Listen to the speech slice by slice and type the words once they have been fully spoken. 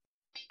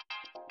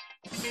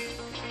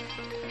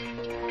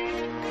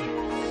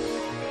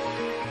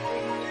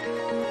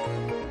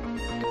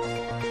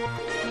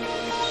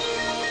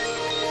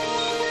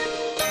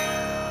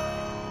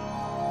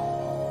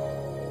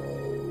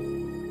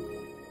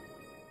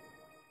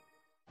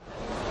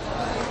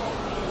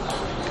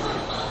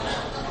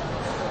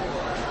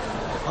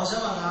我想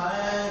問下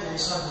咧，你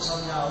信唔信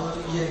有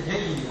2012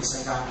年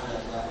世界末日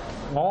嘅？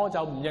我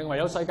就唔認為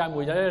有世界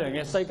末日呢樣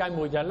嘢。世界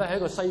末日咧係一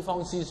個西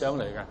方思想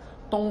嚟嘅，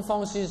東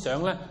方思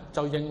想咧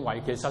就認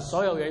為其實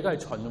所有嘢都係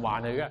循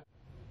環嚟嘅。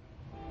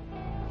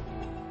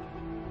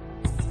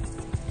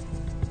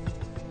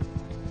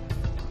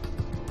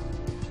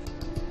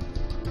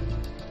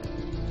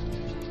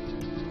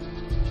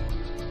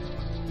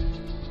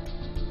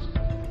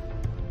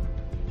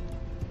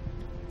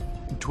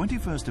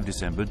21st of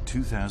December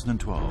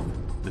 2012,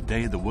 the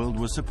day the world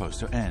was supposed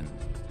to end.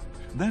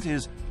 That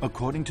is,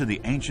 according to the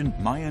ancient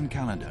Mayan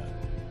calendar.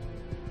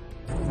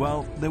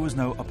 Well, there was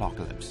no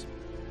apocalypse.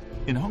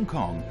 In Hong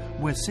Kong,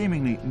 where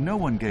seemingly no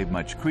one gave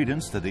much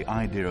credence to the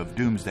idea of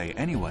doomsday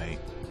anyway,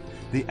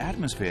 the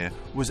atmosphere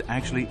was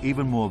actually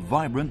even more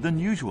vibrant than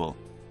usual,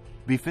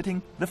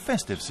 befitting the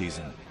festive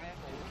season.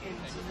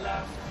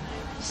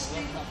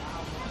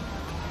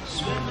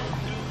 Swimming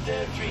through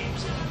their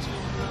dreams into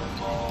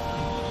the morn.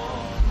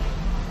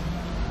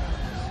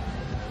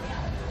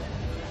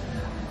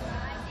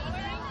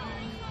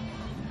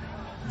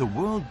 The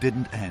world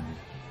didn't end,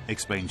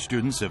 explain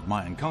students of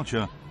Mayan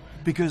culture,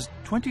 because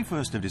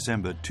 21st of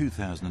December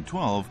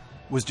 2012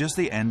 was just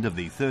the end of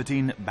the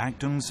 13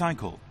 Baktung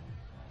cycle.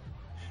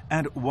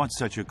 And what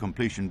such a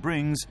completion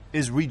brings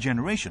is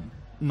regeneration,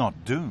 not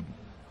doom.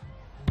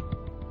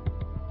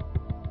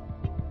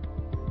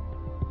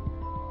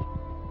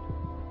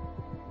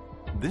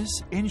 This,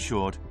 in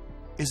short,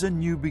 is a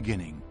new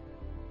beginning.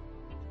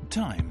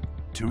 Time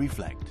to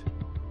reflect.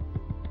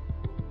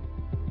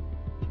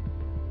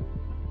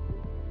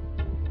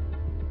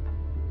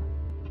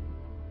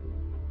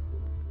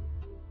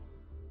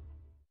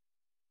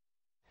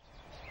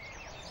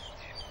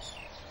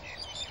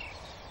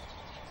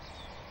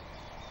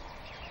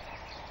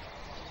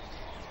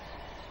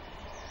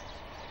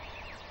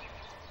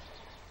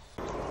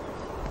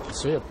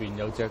水入邊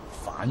有隻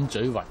反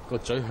嘴鷸，個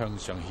嘴向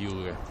上翹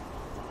嘅。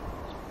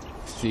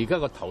而家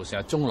個頭成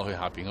日中落去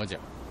下邊嗰隻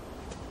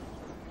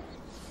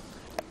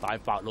大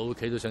白鷺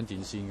企到上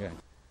電線嘅。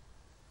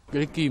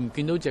你見唔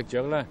見到隻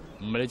雀咧？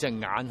唔係你隻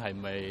眼係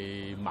咪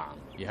盲，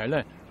而係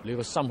咧你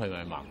個心係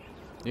咪盲？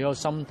你個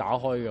心打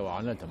開嘅話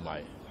咧，同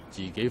埋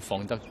自己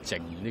放得靜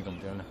啲咁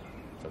樣咧，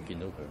就見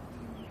到佢。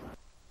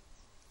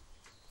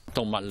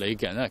動物理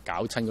嘅人咧，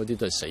搞親嗰啲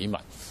都係死物。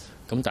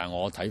咁但係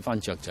我睇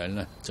翻雀仔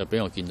咧，就俾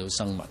我見到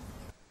生物，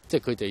即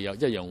係佢哋又一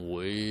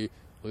樣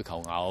會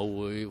求偶，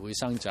會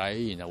生仔，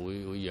然後會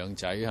養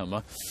仔，係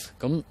嘛？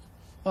咁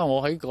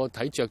我喺個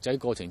睇雀仔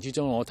過程之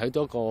中，我睇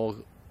到一個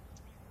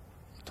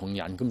同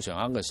人咁上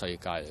下嘅世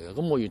界嚟嘅。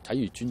咁我越睇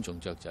越尊重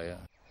雀仔啊！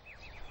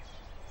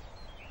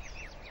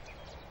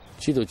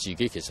知道自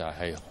己其實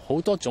係好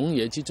多種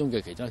嘢之中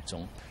嘅其中一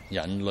種，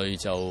人類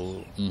就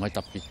唔係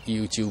特別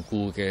要照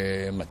顧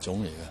嘅物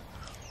種嚟嘅。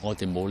我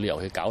哋冇理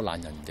由去搞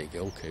爛人哋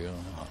嘅屋企咯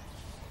嚇。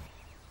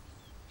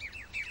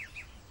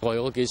過去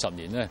嗰幾十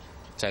年咧，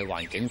就係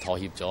環境妥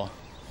協咗，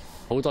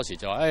好多時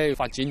就話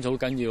發展好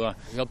緊要啊！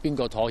有邊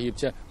個妥協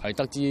啫？係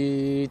得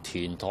啲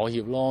田妥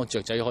協咯，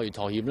雀仔可以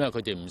妥協咧，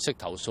佢哋唔識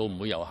投訴，唔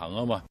會遊行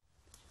啊嘛。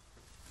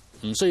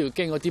唔需要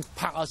驚嗰啲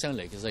啪一聲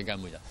嚟嘅世界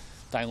末日。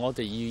但係我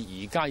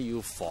哋而家要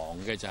防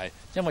嘅就係，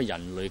因為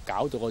人類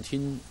搞到個天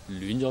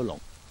亂咗龍。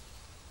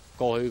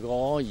過去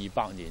嗰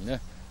200年咧。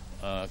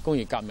工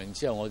業革命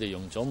之後，我哋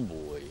用咗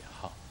煤，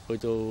去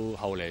到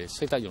後嚟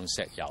識得用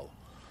石油。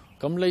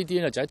咁呢啲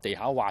咧就喺地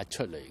下挖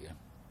出嚟嘅。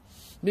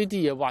呢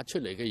啲嘢挖出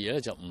嚟嘅嘢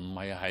咧，就唔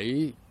係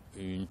喺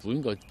原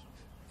本個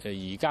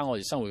而家我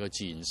哋生活嘅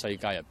自然世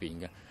界入邊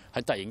嘅，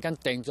係突然間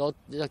掟咗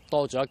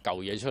多咗一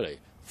嚿嘢出嚟，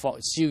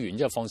燒完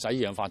之後放晒二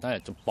氧化碳，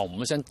就嘣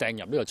一聲掟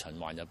入呢個循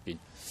環入邊。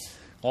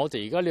我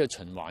哋而家呢個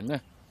循環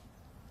咧，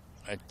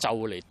就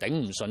嚟頂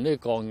唔順呢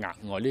個額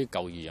外呢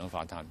嚿二氧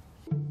化碳。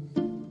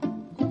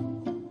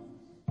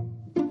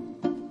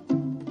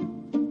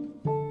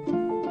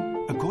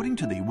According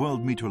to the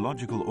World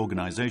Meteorological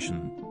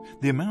Organization,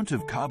 the amount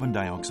of carbon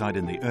dioxide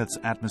in the Earth's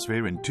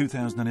atmosphere in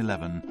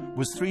 2011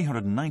 was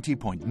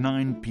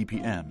 390.9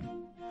 ppm,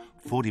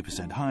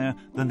 40% higher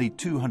than the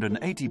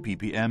 280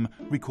 ppm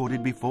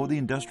recorded before the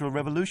Industrial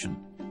Revolution.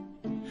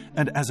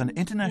 And as an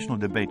international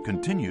debate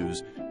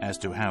continues as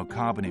to how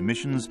carbon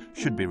emissions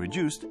should be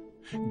reduced,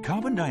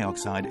 carbon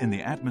dioxide in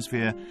the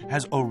atmosphere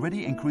has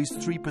already increased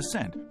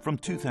 3% from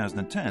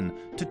 2010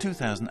 to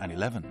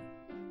 2011.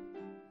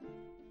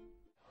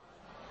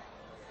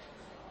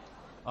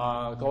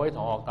 各位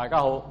同學，大家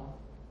好。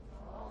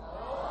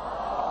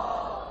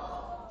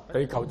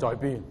地球在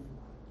變，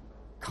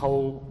購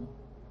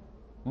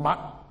物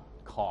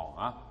狂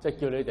啊！即係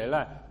叫你哋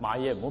咧買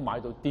嘢唔好買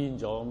到癲咗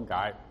咁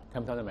解，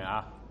聽唔聽得明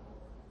啊？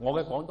我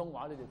嘅廣東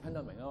話你哋聽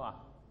得明啊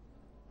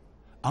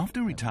嘛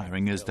After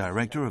retiring as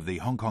director of the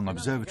Hong Kong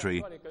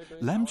Observatory,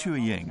 Lam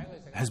Chiu-ying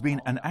has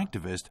been an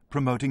activist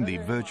promoting the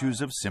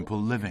virtues of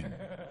simple living.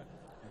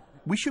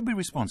 We should be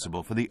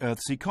responsible for the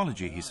Earth's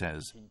ecology, he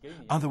says.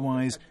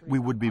 Otherwise, we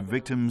would be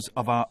victims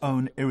of our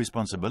own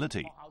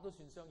irresponsibility.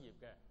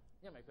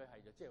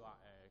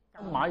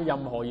 買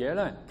任何嘢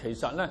咧，其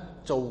實咧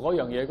做嗰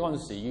樣嘢嗰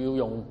陣時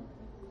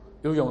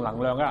要用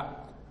能量噶，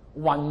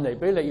運嚟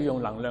俾你要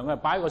用能量嘅，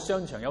擺個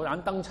商場有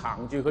盞燈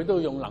撐住佢都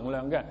要用能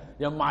量嘅，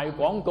又賣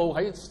廣告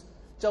喺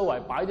周圍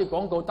擺啲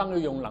廣告燈要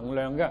用能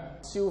量嘅，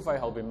消費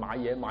後邊買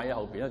嘢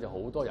後邊咧就好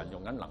多人用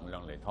緊能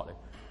量嚟托你。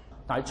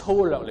但係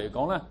粗略嚟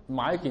講咧，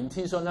買一件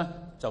T 恤咧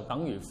就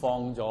等於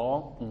放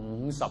咗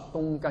50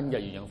公斤嘅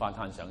二氧化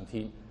碳上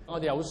天。我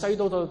哋由細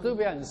到大都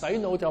俾人洗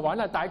腦，就話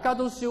咧大家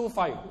都消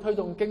費，推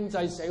動經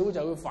濟社會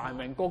就會繁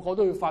榮，個個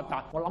都要發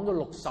達。我諗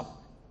咗60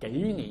幾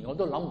年我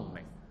都諗唔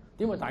明，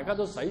點會大家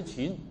都使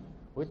錢，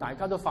會大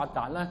家都發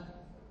達咧？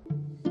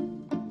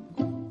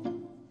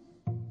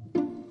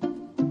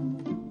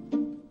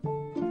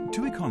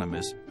 To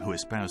economists who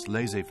espouse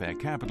laissez-faire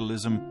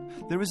capitalism,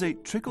 there is a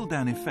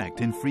trickle-down effect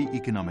in free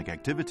economic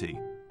activity.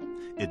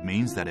 It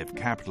means that if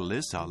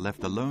capitalists are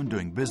left alone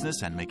doing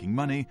business and making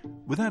money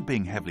without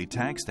being heavily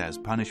taxed as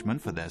punishment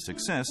for their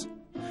success,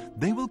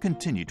 they will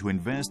continue to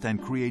invest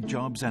and create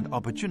jobs and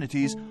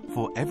opportunities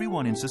for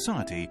everyone in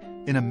society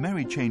in a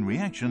merry chain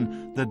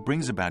reaction that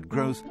brings about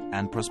growth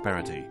and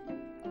prosperity.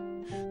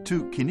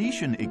 To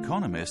Keynesian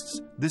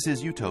economists, this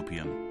is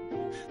utopian.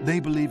 They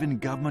believe in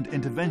government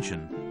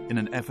intervention in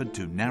an effort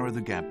to narrow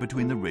the gap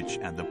between the rich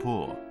and the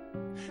poor.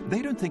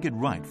 They don't think it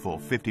right for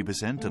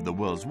 50% of the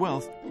world's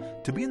wealth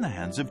to be in the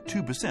hands of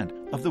 2%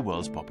 of the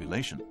world's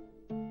population.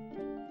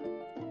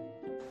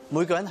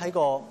 每個人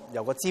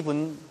由個資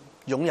本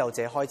擁有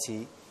者開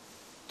始，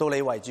到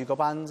你圍住嗰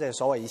班即係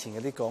所謂以前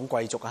嗰啲講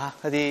貴族啊，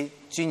一啲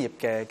專業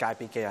嘅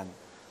界別嘅人，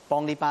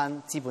幫呢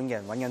班資本嘅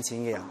人揾緊錢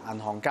嘅人，銀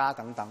行家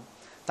等等，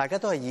大家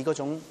都係以嗰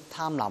種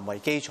貪婪為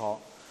基礎，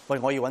喂，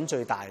我要揾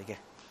最大嘅，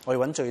我要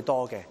揾最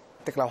多嘅，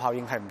滴漏效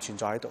應係唔存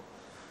在喺度。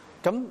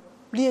咁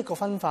呢一個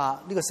分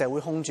化，呢個社會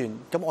空轉，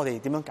咁我哋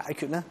點樣解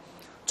決呢？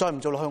再唔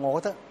做落去，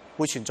我覺得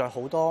會存在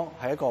好多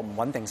係一個唔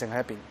穩定性喺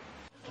入邊。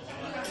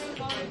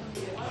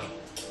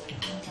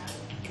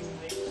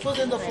Put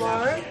in the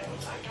flour。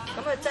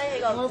咁佢擠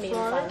起個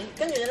麵粉，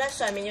跟住咧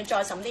上面要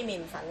再滲啲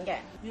麵粉嘅。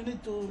You need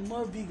to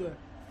more bigger.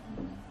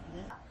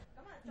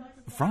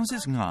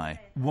 Francis Ngai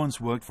once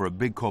worked for a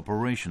big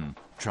corporation,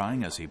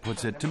 trying, as he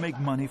puts it, to make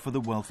money for the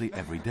wealthy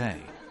every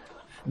day.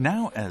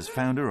 Now, as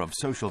founder of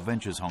Social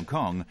Ventures Hong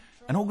Kong,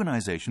 an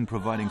organization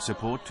providing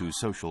support to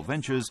social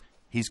ventures,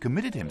 he's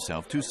committed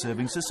himself to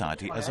serving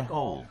society as a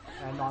whole.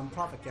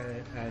 Non-profit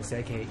嘅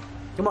社企，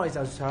咁我哋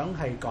就想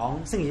係講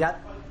星期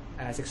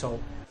一食素。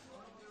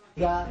而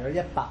家有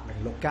106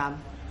間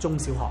中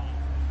小學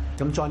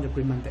咁 join 咗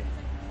Green Monday。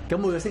咁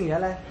每個星期一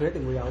咧，佢一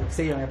定會有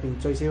4樣入邊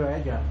最少有1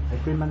樣係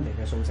Green Monday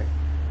嘅素食。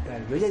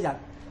如果一日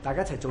大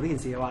家一齊做呢件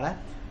事嘅話咧，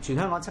全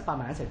香港700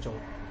萬一齊做，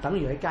等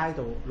於喺街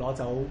度攞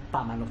走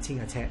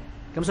86000嘅車，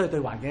咁所以對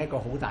環境一個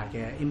好大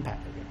嘅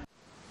impact 嚟嘅。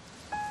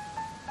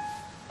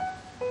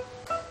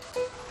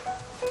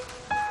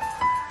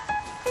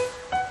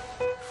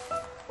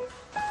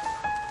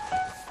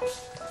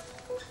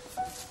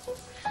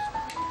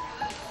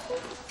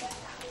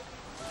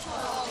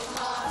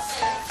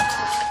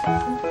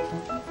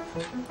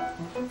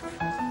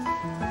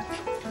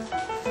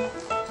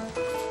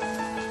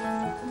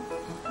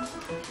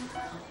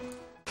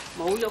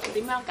冇肉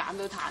點樣減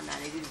到碳啊？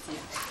你知唔知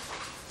啊？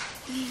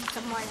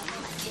咁我又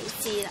唔係幾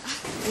知啦。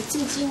你知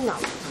唔知牛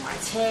同埋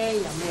車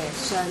有咩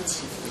相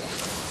似嘅？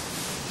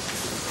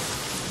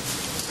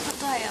我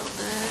都係有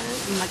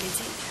唔係幾知。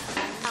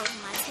牛同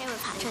埋車會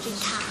排出啲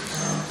碳。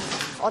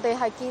我哋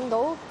係見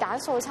到揀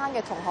素餐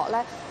嘅同學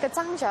咧嘅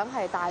增長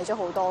係大咗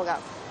好多㗎。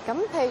咁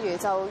譬如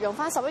就用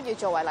翻11月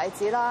作為例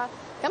子啦。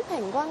咁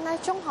平均咧，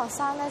中學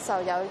生咧就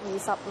有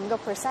25%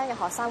 嘅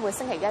學生會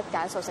星期一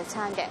揀素食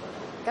餐嘅。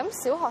咁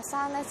小學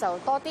生咧就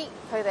多啲，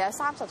佢哋有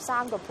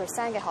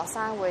33% 嘅學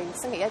生會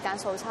星期一揀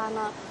素餐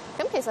啦。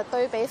咁其實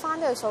對比翻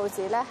呢個數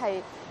字咧，係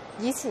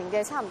以前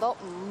嘅差唔多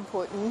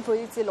5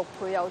倍至6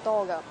倍有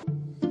多㗎。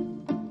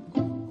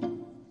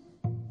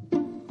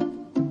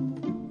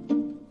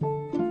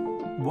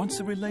What's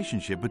the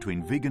relationship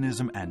between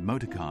veganism and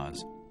motor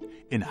cars?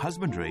 In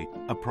husbandry,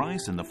 a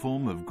price in the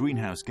form of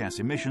greenhouse gas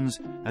emissions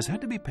has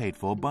had to be paid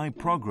for by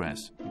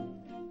progress.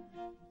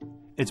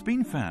 It's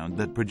been found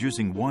that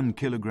producing 1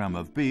 kilogram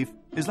of beef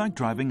is like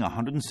driving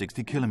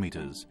 160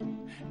 kilometers,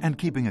 and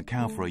keeping a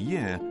cow for a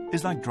year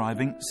is like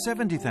driving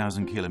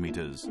 70,000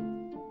 kilometers.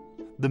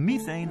 The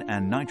methane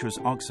and nitrous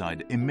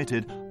oxide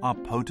emitted are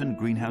potent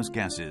greenhouse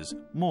gases,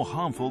 more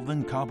harmful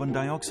than carbon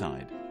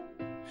dioxide.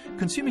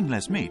 Consuming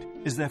less meat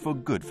is therefore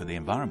good for the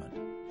environment.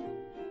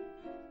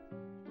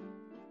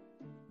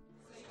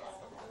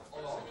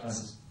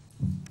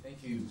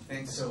 Thank you.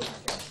 Thanks so much.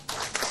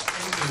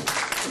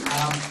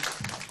 Thank you.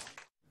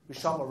 We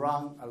shop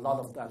around a lot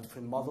of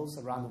different models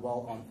around the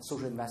world on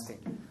social investing.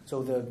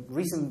 So the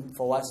reason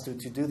for us to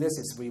do this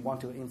is we want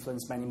to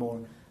influence many more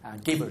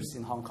givers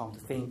in Hong Kong to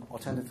think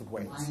alternative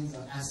ways.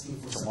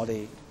 從我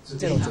哋即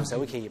係做社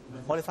會企業，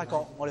我哋發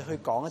覺我哋去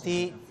講一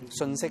啲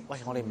信息，喂，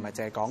我哋唔係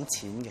淨係講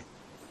錢嘅，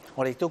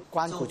我哋亦都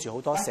關顧住好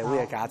多社會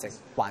嘅價值、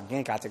環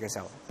境嘅價值嘅時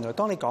候，原來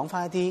當你講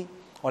翻一啲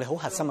我哋好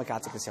核心嘅價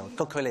值嘅時候，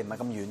個距離唔係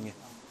咁遠嘅，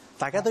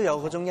大家都有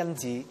嗰種因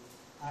子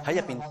喺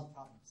入邊。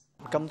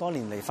咁多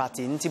年嚟發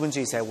展資本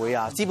主義社會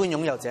啊，資本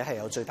擁有者係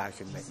有最大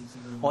權力。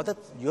我覺得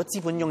如果資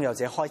本擁有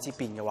者開始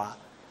變嘅話，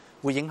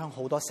會影響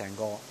好多成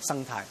個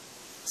生態、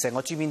成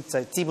個資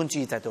本主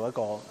義制度一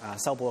個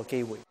修補嘅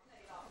機會。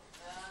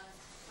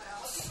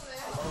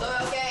老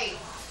友記，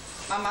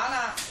慢慢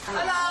啊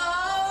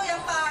 ！Hello， 飲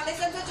飯，你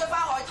使唔使着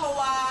翻外套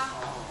啊？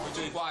我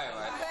最乖係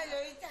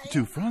咪 To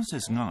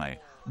Francis Ngai,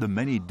 the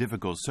many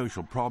difficult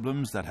social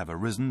problems that have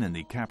arisen in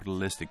the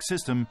capitalistic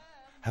system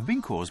have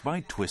been caused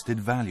by twisted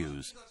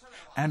values,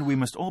 and we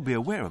must all be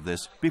aware of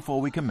this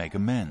before we can make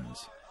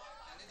amends.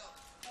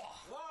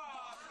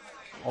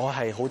 我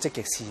係好積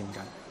極試驗緊，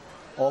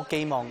我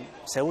寄望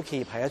社會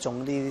企業係一種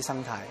呢啲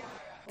生態。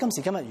今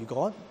時今日，如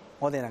果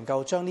我哋能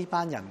夠將呢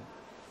班人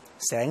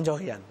醒咗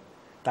嘅人，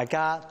大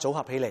家組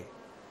合起嚟，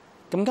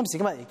咁今時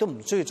今日亦都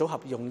唔需要組合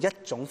用一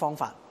種方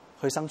法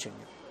去生存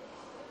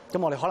嘅。咁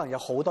我哋可能有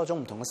好多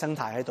種唔同嘅生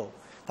態喺度，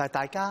但係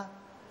大家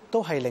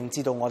都係令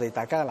至到我哋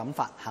大家嘅諗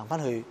法行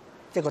翻去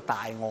一個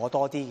大我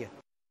多啲嘅。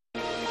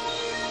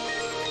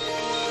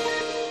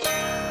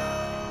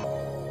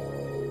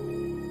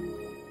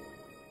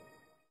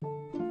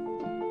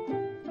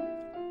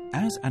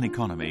As an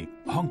economy,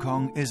 Hong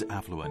Kong is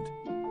affluent.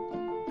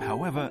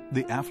 However,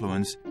 the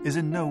affluence is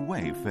in no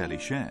way fairly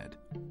shared.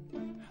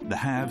 The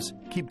haves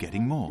keep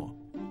getting more,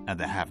 and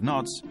the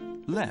have-nots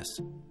less.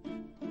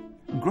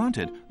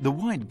 Granted, the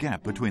wide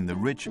gap between the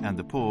rich and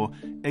the poor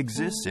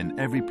exists in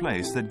every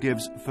place that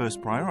gives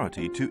first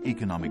priority to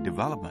economic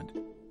development.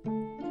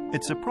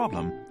 It's a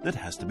problem that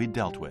has to be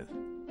dealt with.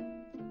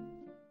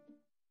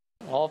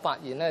 我發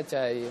現咧，就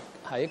係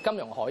喺金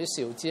融海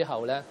嘯之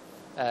後咧，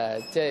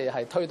即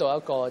係推到一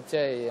個即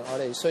係我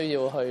哋需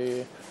要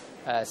去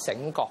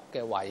醒覺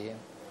嘅位。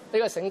呢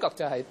個醒覺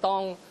就係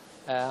當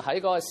喺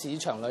嗰個市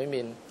場裏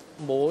面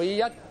每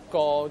一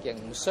個營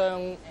商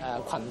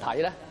群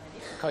體咧，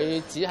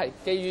佢只係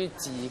基於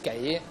自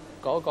己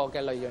嗰個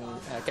嘅利潤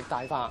極大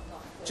化，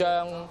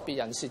將別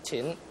人蝕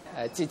錢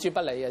置諸不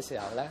理嘅時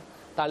候咧，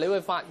但係你會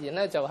發現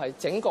咧，就係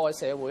整個嘅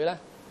社會咧，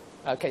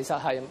其實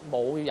係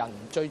冇人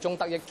最終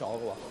得益咗嘅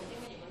喎。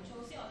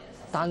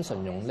單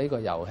純用呢個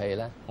遊戲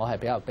咧，我係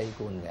比較悲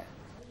觀嘅。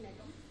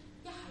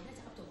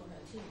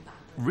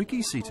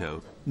Ricky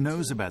Sito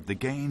knows about the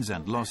gains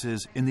and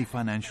losses in the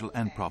financial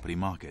and property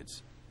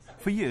markets.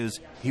 For years,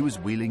 he was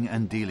wheeling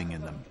and dealing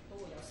in them.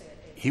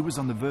 He was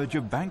on the verge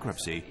of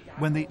bankruptcy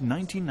when the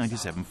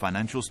 1997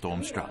 financial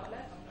storm struck.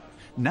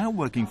 Now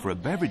working for a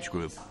beverage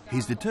group,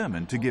 he's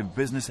determined to give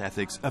business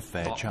ethics a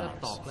fair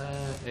chance.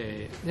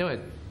 因為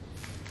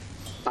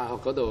大學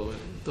嗰度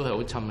都係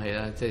好侵氣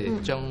啦，即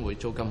係將會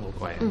租金好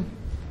貴，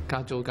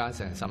加租加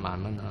成10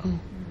萬蚊啊！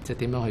即係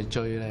點樣去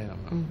追咧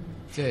咁？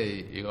即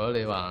係如果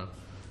你話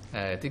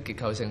啲結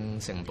構性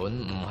成本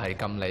唔係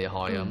咁厲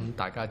害咁，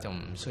大家就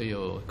唔需要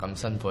咁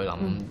辛苦去諗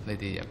呢啲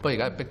嘢。不過而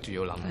家係逼住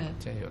要諗，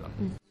即係要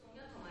諗。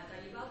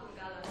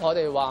我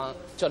哋話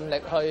盡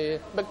力去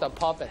make the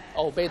profit,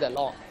 obey the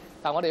law，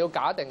 但我哋要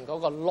假定嗰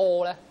個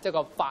law 咧，即係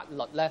個法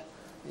律咧，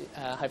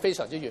係非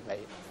常之完美。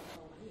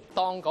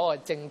當嗰個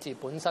政治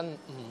本身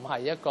唔係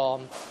一個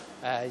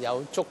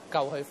有足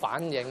夠去反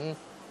映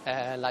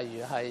例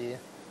如係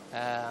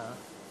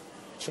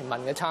全民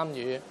嘅參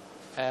與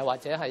或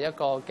者係一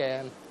個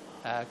嘅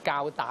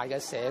較大嘅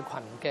社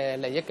群嘅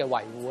利益嘅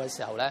維護嘅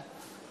時候咧，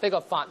呢個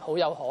法好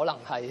有可能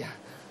係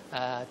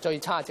最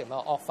差情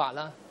況惡法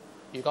啦。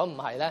如果唔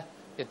係咧，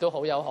亦都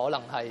好有可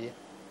能係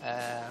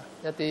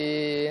一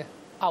啲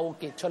勾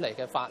結出嚟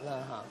嘅法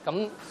啦嚇。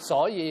咁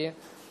所以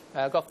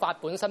個法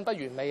本身不完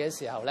美嘅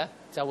時候咧，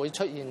就會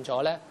出現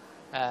咗咧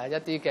一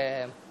啲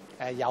嘅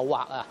誘惑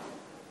啊。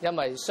因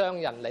為商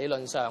人理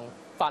論上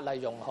法例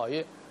容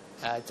許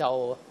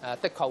就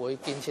的確會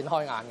見錢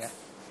開眼嘅。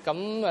咁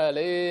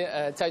你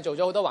製造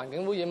咗好多環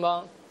境污染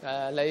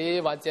喎，你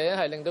或者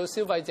係令到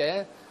消費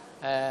者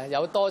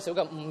有多少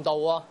嘅誤導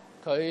喎？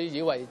佢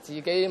以為自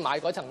己買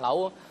嗰層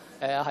樓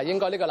係應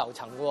該呢個樓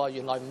層嘅喎，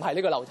原來唔係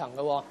呢個樓層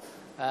嘅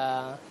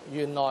喎。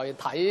原來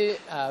睇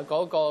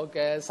嗰個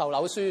嘅售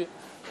樓書，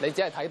你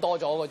只係睇多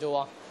咗嘅啫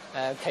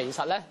喎。其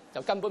實咧就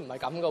根本唔係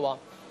咁嘅喎。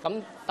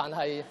咁但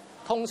係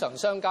通常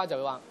商家就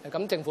會話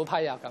咁政府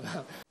批啊咁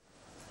樣。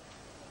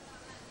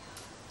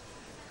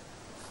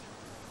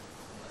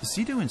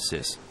Sito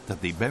insists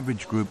that the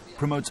beverage group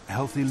promotes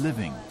healthy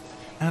living,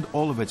 and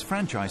all of its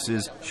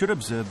franchises should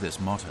observe this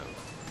motto.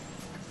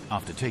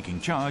 After taking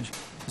charge,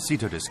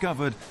 Sito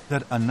discovered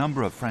that a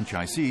number of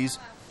franchisees,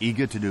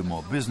 eager to do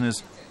more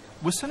business,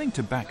 were selling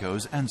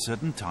tobaccos and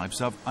certain types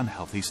of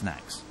unhealthy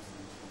snacks.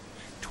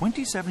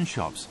 27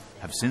 shops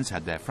have since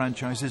had their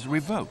franchises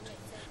revoked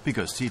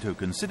because Sito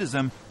considers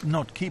them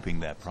not keeping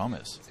their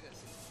promise.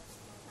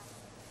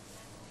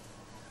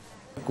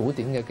 古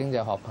典嘅經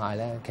濟學派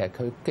咧，其實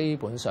佢基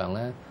本上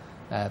咧，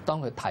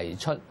當佢提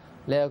出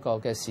呢一個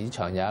嘅市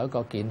場有一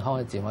個健康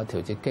嘅自我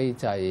調節機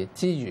制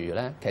之餘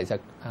咧，其實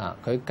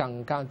佢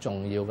更加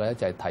重要嘅咧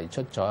就係提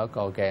出咗一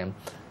個嘅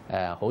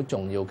好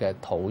重要嘅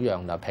土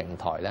壤同平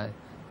台咧，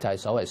就係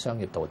所謂商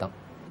業道德。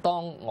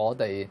當我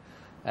哋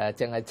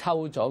淨係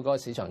抽咗嗰個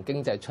市場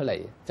經濟出嚟，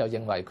就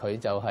認為佢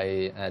就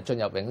係進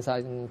入永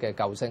生嘅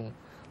救星，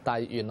但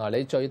係原來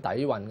你最底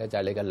蘊嘅就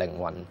係你嘅靈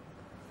魂。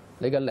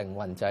你嘅靈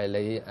魂就係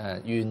你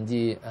願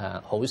意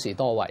好事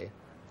多為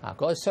嗰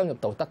個商業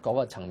道德嗰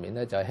個層面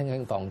咧，就係輕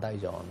輕放低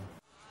咗。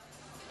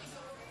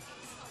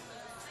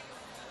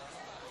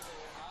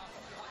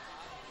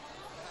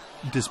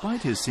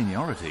Despite his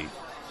seniority,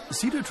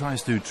 Cito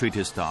tries to treat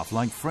his staff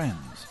like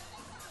friends.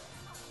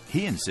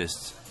 He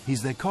insists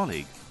he's their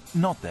colleague,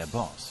 not their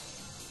boss.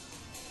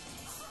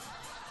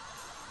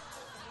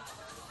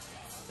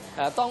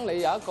 當你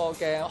有一個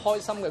嘅開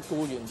心嘅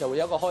僱員，就會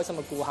有一個開心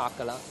嘅顧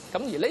客㗎啦。咁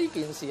而呢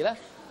件事咧，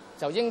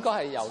就應該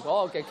係由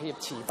嗰個嘅企業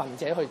持份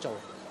者去做，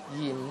而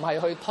唔係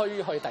去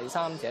推去第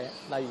三者，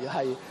例如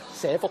係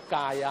社福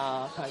界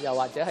啊，又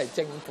或者係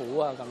政府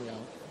啊咁樣。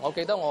我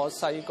記得我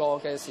細個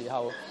嘅時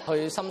候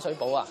去深水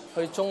埗啊，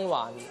去中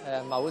環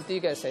某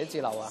啲嘅寫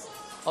字樓啊，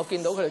我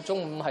見到佢哋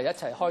中午係一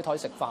齊開台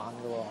食飯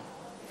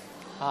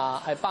㗎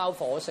喎，係包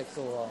伙食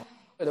㗎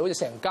喎，佢哋好似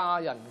成家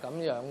人咁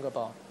樣㗎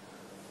噃。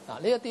呢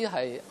一啲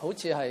係好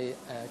似係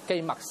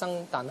既陌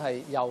生，但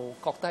係又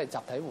覺得係集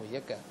體回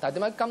憶嘅。但係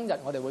點解今日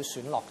我哋會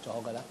選落咗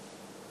嘅咧？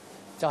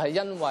就係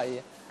因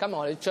為今日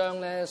我哋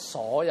將咧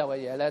所有嘅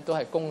嘢咧都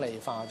係功利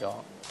化咗。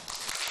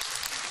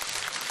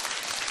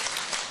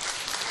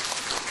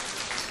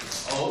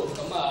好，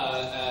咁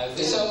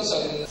你相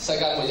信世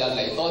界末日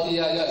嚟多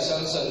啲啊，因為相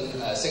信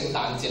聖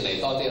誕節嚟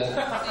多啲咧？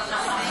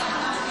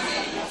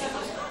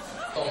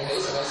動起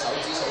上個手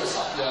指數10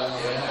樣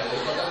嘢係你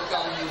覺得今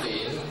年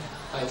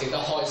係值得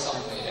開心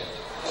嘅嘢。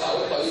手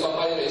舉個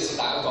咪，女士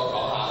大家講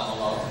下好唔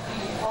好？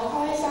我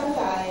開心就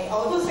係我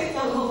都識到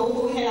個好好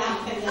嘅男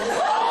朋友。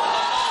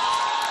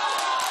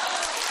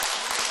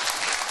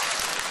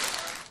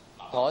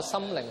我心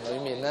靈裏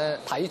面咧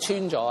睇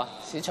穿咗啊，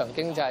市場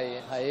經濟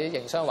喺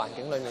營商環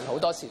境裏面好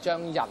多時將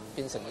人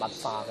變成物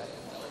化嘅。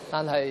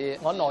但係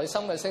我內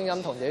心嘅聲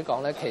音同自己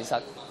講咧，其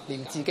實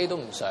連自己都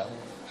唔想，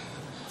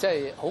即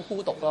係好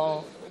孤獨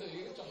咯。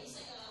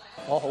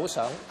我好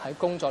想喺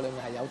工作裏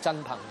面係有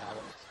真朋友，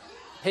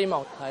希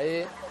望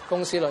喺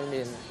公司裏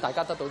面大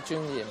家得到尊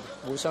嚴，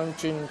互相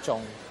尊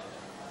重，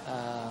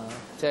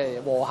即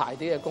係和諧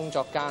啲嘅工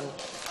作間。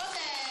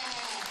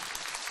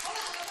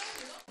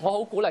我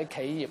好鼓勵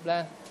企業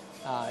咧，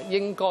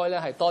應該咧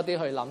係多啲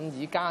去諗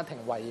以家庭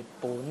為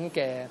本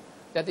嘅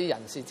一啲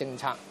人事政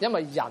策，因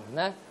為人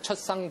咧出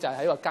生就係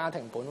喺個家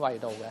庭本位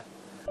度嘅。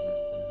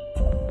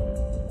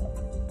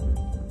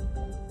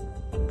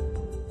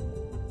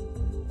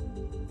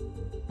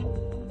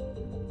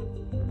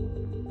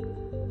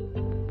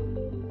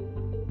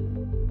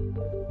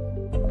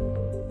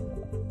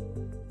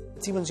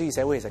資本主義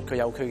社會其實佢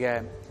有佢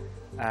嘅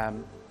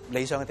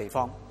理想嘅地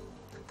方，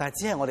但係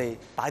只係我哋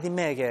擺啲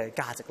咩嘅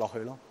價值落去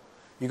咯。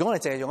如果我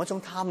哋淨係用一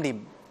種貪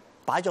念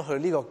擺咗去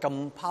呢個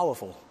咁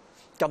powerful、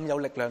咁有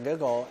力量嘅一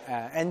個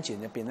engine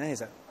入邊咧，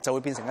其實就會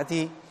變成一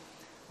啲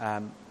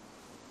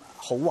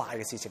好壞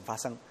嘅事情發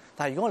生。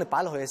但係如果我哋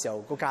擺落去嘅時候，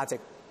個價值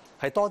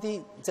係多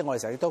啲，即係我哋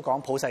成日都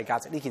講普世價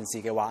值呢件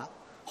事嘅話，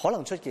可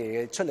能出嚟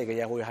嘅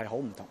嘢會係好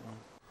唔同咯。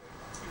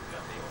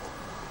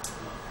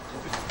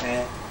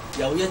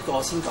有一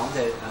個先講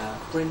嘅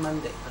Green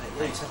Monday 係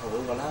1月7號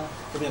嗰個啦，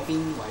咁有邊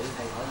位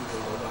係可以做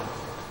到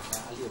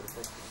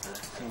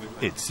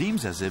㗎？It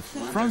seems as if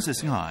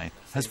Francis Ngai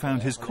has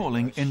found his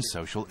calling in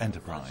social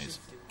enterprise.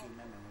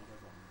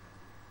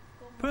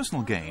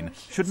 Personal gain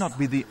should not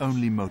be the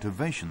only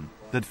motivation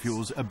that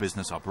fuels a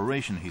business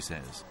operation, he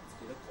says.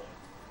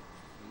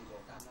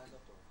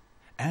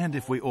 And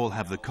if we all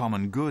have the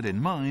common good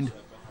in mind,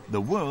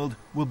 the world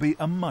will be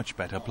a much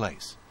better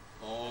place.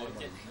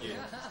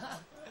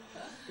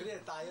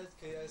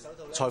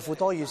 財富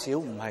多與少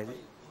唔係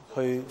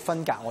去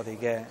分隔我哋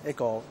嘅一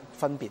個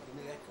分別，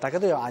大家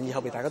都有眼耳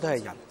口鼻，大家都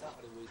係人。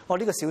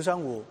呢個小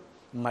商戶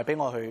唔係俾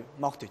我去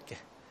剝奪嘅，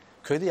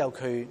佢都有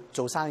佢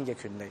做生意嘅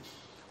權利。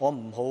我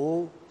唔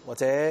好或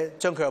者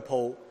將佢個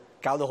鋪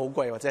搞到好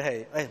貴，或者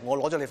係我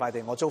攞咗你塊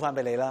地，我租翻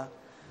俾你啦。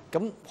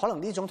咁可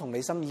能呢種同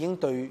理心已經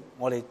對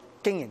我哋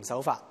經營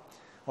手法，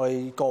我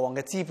哋過往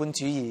嘅資本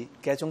主義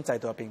嘅一種制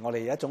度入邊，我哋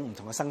有一種唔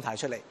同嘅生態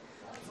出嚟。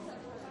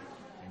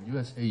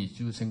USA is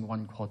using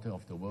 1/4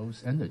 of the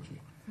world's energy.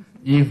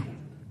 If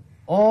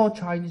all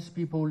Chinese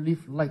people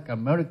live like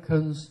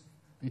Americans,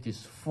 it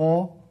is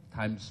 4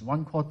 times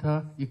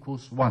 1/4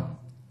 equals 1.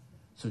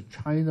 So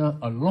China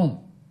alone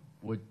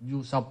would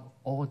use up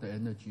all the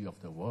energy of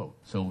the world.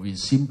 So we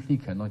simply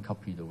cannot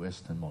copy the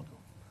Western model.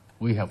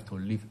 We have to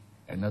live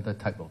another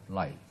type of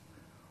life,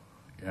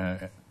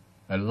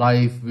 a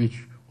life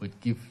which would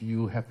give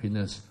you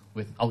happiness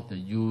without the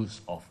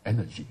use of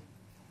energy.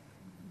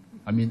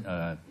 I mean,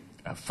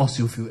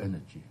 fossil fuel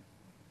energy.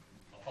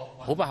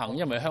 好不幸，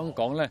因為香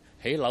港咧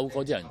起樓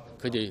嗰啲人，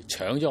佢哋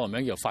搶咗個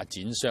名叫發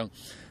展商，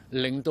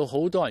令到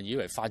好多人以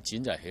為發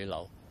展就係起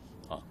樓，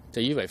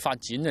就以為發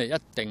展咧一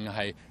定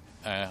係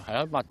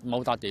喺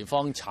某笪地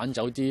方剷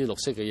走啲綠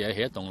色嘅嘢，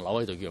起一棟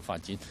樓喺度叫做發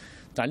展，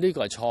但係呢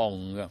個係錯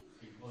誤嘅。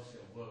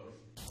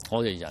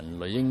我哋人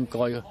類應該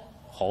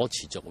可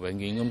持續永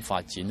遠咁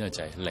發展咧，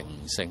就係靈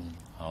性，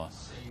係嘛？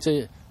即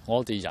係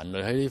我哋人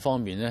類喺呢方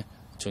面咧，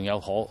仲有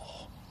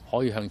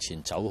可以向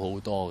前走好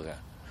多嘅。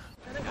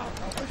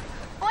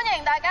歡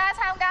迎大家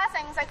參加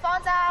盛食方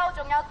舟，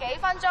仲有幾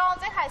分鐘，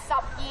即係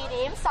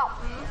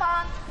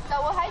12:15就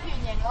會喺圓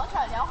形廣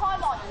場有開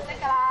幕儀式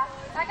㗎啦！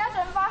大家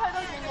盡快去到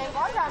圓形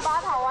廣場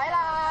霸頭位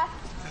啦！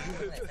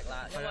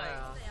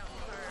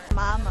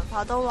馬文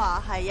化都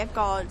話係一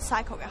個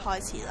cycle 嘅開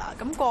始啦。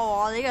咁過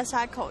往呢個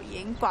cycle 已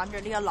經慣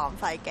咗呢個浪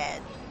費嘅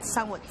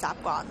生活習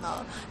慣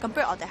啦。咁不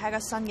如我哋喺個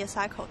新嘅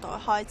cycle 度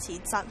開始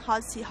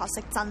學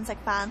識珍惜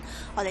翻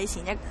我哋以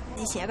前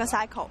一個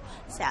cycle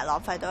成日浪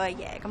費到嘅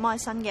嘢。咁我哋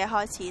新嘅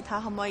開始，睇下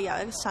可唔可以有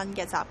一個新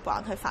嘅習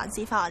慣去反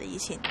思翻我哋以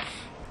前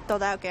到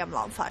底有幾咁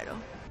浪費咯。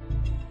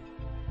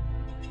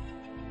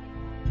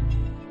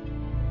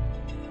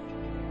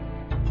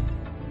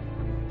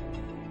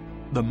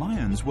The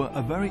Mayans were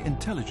a very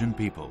intelligent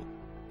people.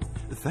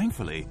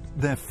 Thankfully,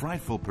 their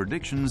frightful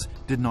predictions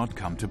did not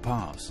come to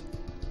pass.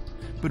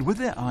 But with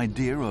their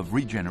idea of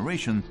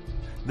regeneration,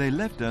 they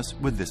left us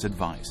with this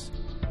advice.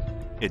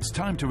 It's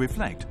time to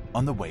reflect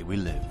on the way we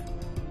live.